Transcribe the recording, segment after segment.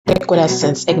Liquid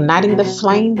Essence, igniting the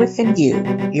flame within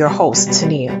you. Your host,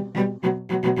 Tennille.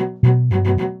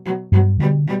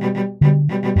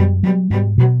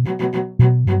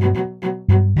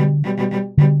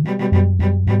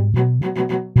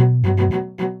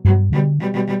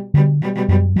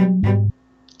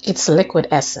 It's Liquid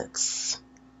Essence.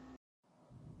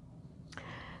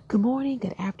 Good morning,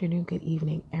 good afternoon, good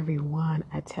evening, everyone.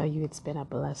 I tell you, it's been a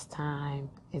blessed time.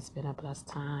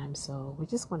 So we're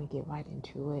just going to get right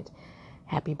into it.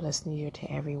 Happy blessed new year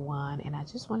to everyone. And I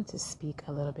just wanted to speak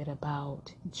a little bit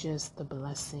about just the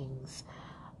blessings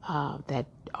that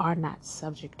are not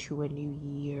subject to a new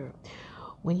year.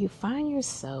 When you find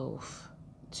yourself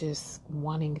just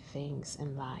wanting things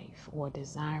in life or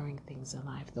desiring things in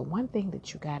life, the one thing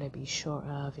that you got to be sure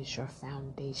of is your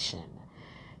foundation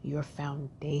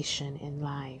in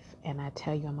life. And I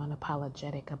tell you, I'm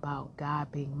unapologetic about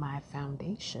God being my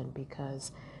foundation,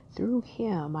 because through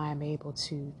him I am able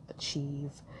to achieve,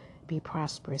 be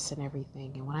prosperous in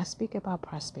everything. And when I speak about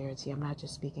prosperity, I'm not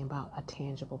just speaking about a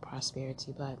tangible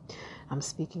prosperity, but I'm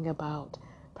speaking about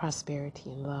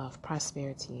prosperity in love,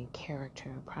 prosperity in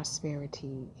character,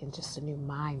 prosperity in just a new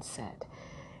mindset.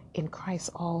 In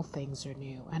Christ, all things are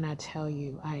new. And I tell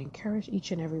you, I encourage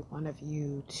each and every one of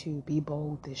you to be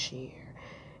bold this year.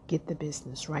 Get the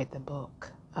business, write the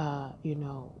book,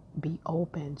 be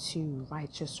open to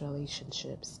righteous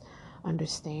relationships.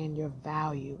 Understand your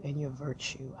value and your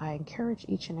virtue. I encourage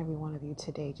each and every one of you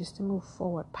today just to move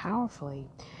forward powerfully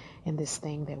in this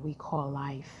thing that we call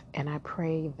life. And I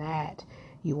pray that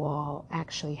you all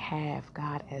actually have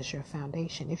God as your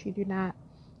foundation. If you do not,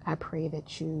 I pray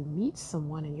that you meet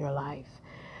someone in your life,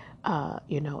 at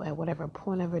whatever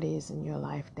point of it is in your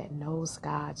life, that knows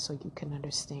God, so you can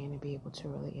understand and be able to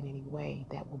really in any way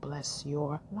that will bless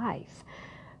your life.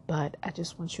 But I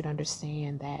just want you to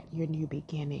understand that your new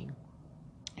beginning,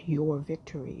 your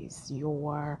victories,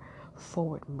 your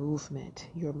forward movement,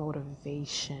 your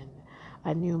motivation,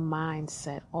 a new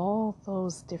mindset, all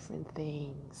those different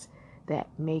things that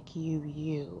make you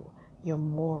you, your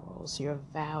morals, your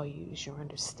values, your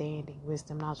understanding,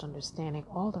 wisdom, knowledge, understanding,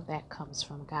 all of that comes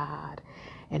from God.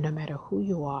 And no matter who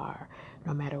you are,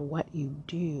 no matter what you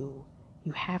do,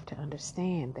 you have to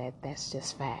understand that that's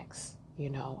just facts.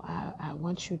 I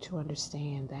want you to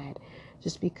understand that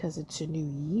just because it's a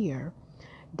new year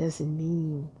doesn't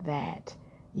mean that,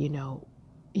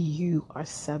 you are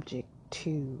subject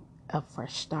to a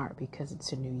fresh start because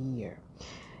it's a new year.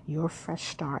 Your fresh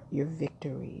start, your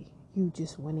victory, you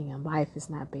just winning in life is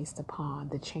not based upon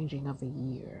the changing of a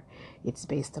year. It's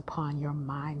based upon your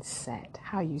mindset,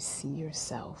 how you see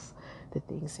yourself, the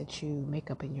things that you make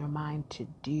up in your mind to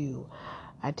do.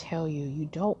 I tell you, you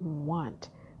don't want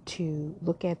to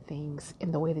look at things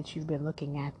in the way that you've been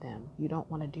looking at them. You don't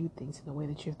want to do things in the way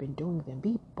that you've been doing them.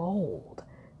 Be bold.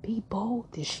 Be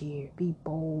bold this year. Be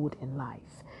bold in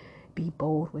life. Be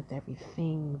bold with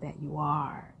everything that you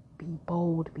are. Be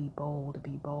bold, be bold,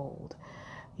 be bold.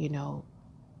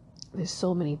 There's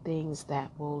so many things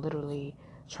that will literally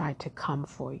try to come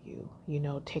for you.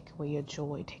 Take away your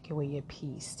joy, take away your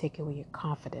peace, take away your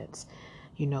confidence.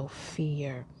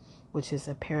 Fear, which is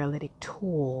a paralytic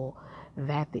tool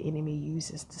that the enemy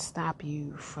uses to stop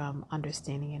you from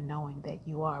understanding and knowing that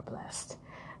you are blessed.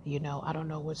 I don't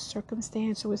know what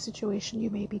circumstance or what situation you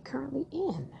may be currently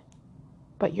in,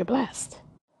 but you're blessed.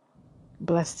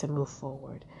 Blessed to move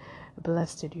forward.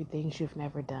 Blessed to do things you've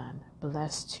never done.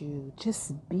 Blessed to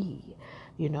just be.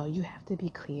 You have to be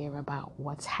clear about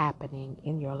what's happening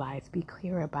in your life. Be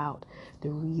clear about the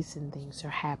reason things are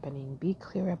happening. Be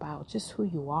clear about just who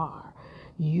you are.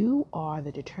 You are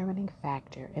the determining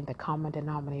factor and the common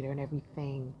denominator in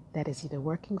everything that is either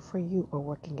working for you or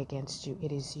working against you.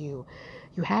 It is you.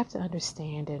 You have to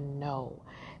understand and know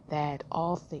that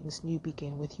all things new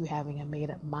begin with you having a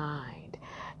made-up mind.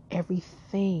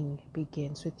 Everything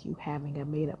begins with you having a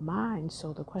made-up mind.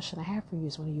 So the question I have for you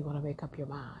is, when are you going to make up your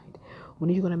mind? When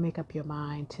are you going to make up your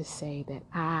mind to say that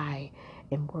I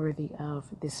am worthy of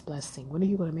this blessing? When are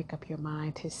you going to make up your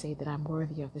mind to say that I'm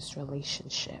worthy of this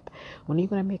relationship? When are you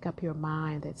going to make up your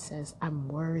mind that says I'm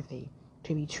worthy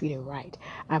to be treated right?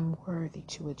 I'm worthy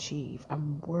to achieve.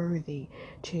 I'm worthy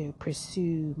to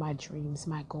pursue my dreams,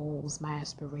 my goals, my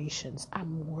aspirations.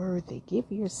 I'm worthy.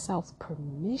 Give yourself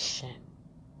permission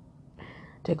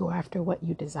to go after what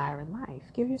you desire in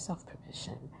life. Give yourself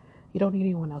permission. You don't need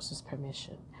anyone else's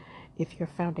permission. If your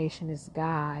foundation is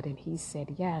God and he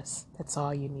said yes, that's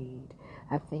all you need.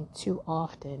 I think too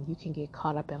often you can get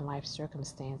caught up in life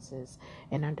circumstances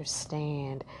and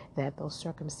understand that those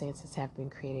circumstances have been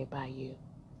created by you.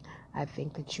 I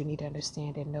think that you need to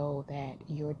understand and know that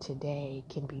your today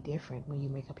can be different when you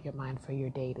make up your mind for your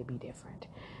day to be different.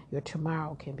 Your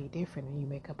tomorrow can be different when you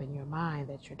make up in your mind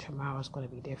that your tomorrow is going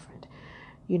to be different.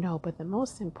 But the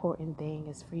most important thing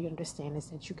is for you to understand is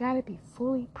that you got to be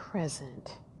fully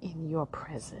present in your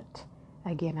present.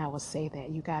 Again, I will say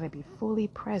that you got to be fully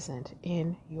present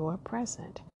in your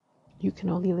present. You can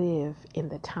only live in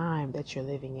the time that you're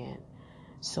living in.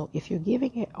 So if you're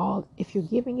giving it all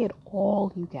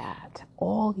you got,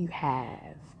 all you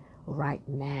have right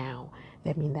now,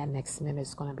 that means that next minute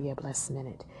is going to be a blessed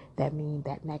minute. That means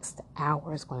that next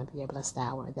hour is going to be a blessed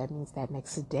hour. That means that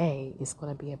next day is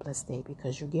going to be a blessed day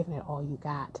because you're giving it all you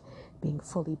got, being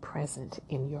fully present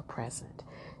in your present.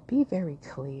 Be very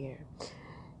clear.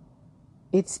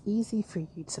 It's easy for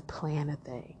you to plan a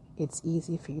thing. It's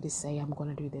easy for you to say, I'm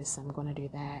going to do this, I'm going to do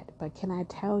that. But can I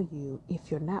tell you, if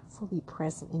you're not fully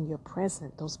present in your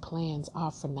present, those plans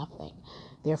are for nothing.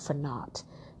 They're for naught.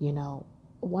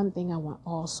 One thing I want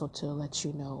also to let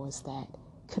you know is that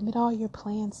commit all your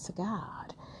plans to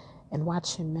God and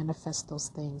watch Him manifest those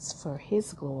things for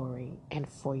His glory and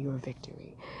for your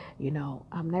victory.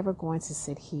 I'm never going to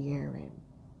sit here and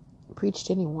preach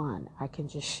to anyone. I can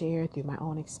just share through my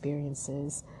own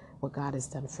experiences what God has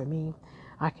done for me.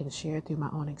 I can share through my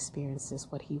own experiences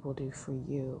what He will do for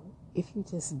you. If you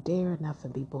just dare enough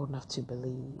and be bold enough to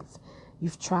believe.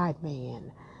 You've tried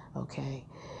man, okay?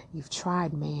 You've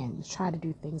tried man. You've tried to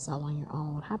do things all on your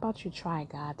own. How about you try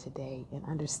God today and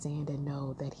understand and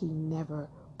know that He never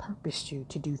purposed you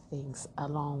to do things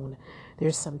alone.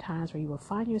 There's some times where you will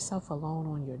find yourself alone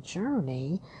on your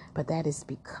journey, but that is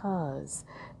because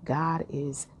God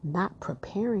is not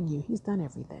preparing you. He's done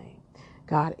everything.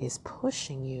 God is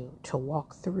pushing you to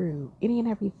walk through any and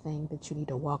everything that you need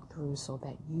to walk through so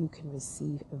that you can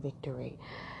receive victory.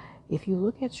 If you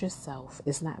look at yourself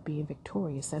as not being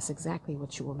victorious, that's exactly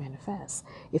what you will manifest.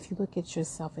 If you look at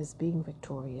yourself as being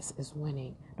victorious, as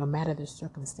winning, no matter the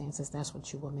circumstances, that's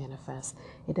what you will manifest.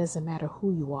 It doesn't matter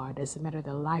who you are. It doesn't matter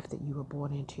the life that you were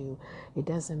born into. It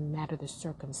doesn't matter the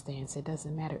circumstance. It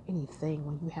doesn't matter anything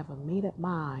when you have a made-up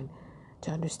mind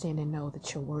to understand and know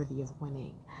that you're worthy of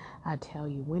winning. I tell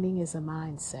you, winning is a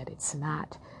mindset. It's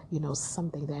not,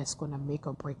 something that's going to make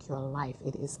or break your life.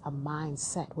 It is a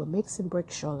mindset. What makes and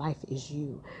breaks your life is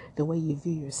you, the way you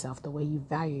view yourself, the way you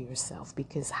value yourself,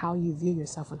 because how you view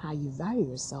yourself and how you value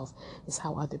yourself is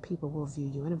how other people will view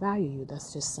you and value you.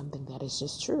 That's just something that is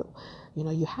just true.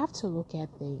 You have to look at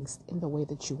things in the way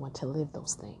that you want to live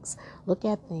those things. Look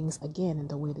at things, again, in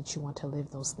the way that you want to live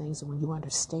those things. And when you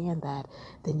understand that,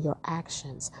 then your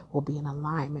actions will be in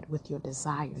alignment with your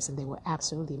desires, and they will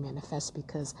absolutely manifest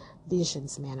because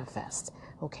visions manifest.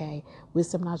 Okay?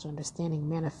 Wisdom, knowledge, and understanding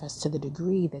manifest to the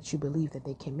degree that you believe that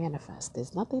they can manifest.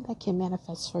 There's nothing that can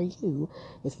manifest for you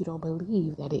if you don't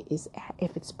believe that it is,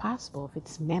 if it's possible, if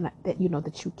it's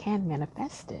that you can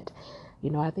manifest it.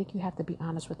 I think you have to be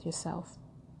honest with yourself.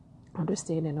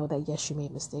 Understand and know that yes, you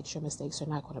made mistakes. Your mistakes are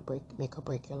not going to make or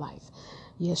break your life.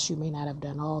 Yes, you may not have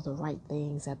done all the right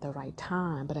things at the right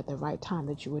time, but at the right time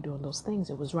that you were doing those things,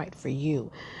 it was right for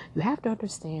you. You have to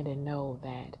understand and know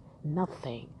that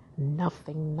nothing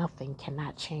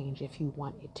cannot change if you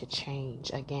want it to change.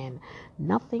 Again,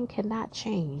 nothing cannot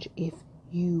change if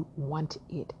you want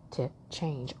it to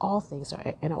change. All things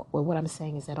are, and what I'm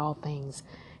saying is that all things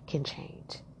can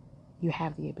change. You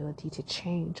have the ability to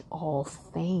change all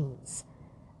things.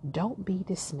 Don't be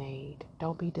dismayed.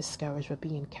 Don't be discouraged, but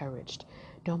be encouraged.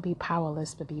 Don't be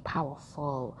powerless, but be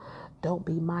powerful. Don't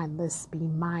be mindless, be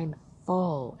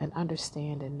mindful, and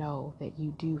understand and know that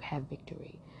you do have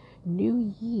victory.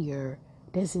 New year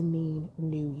doesn't mean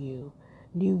new you.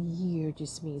 New year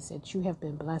just means that you have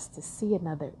been blessed to see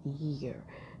another year.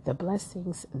 The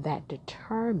blessings that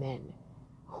determine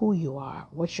who you are,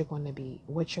 what you're going to be,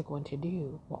 what you're going to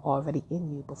do were already in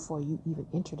you before you even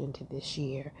entered into this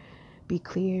year. Be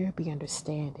clear, be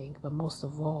understanding, but most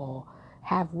of all,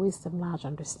 have wisdom, knowledge,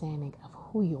 understanding of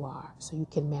who you are so you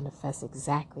can manifest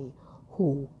exactly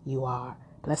who you are.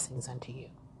 Blessings unto you.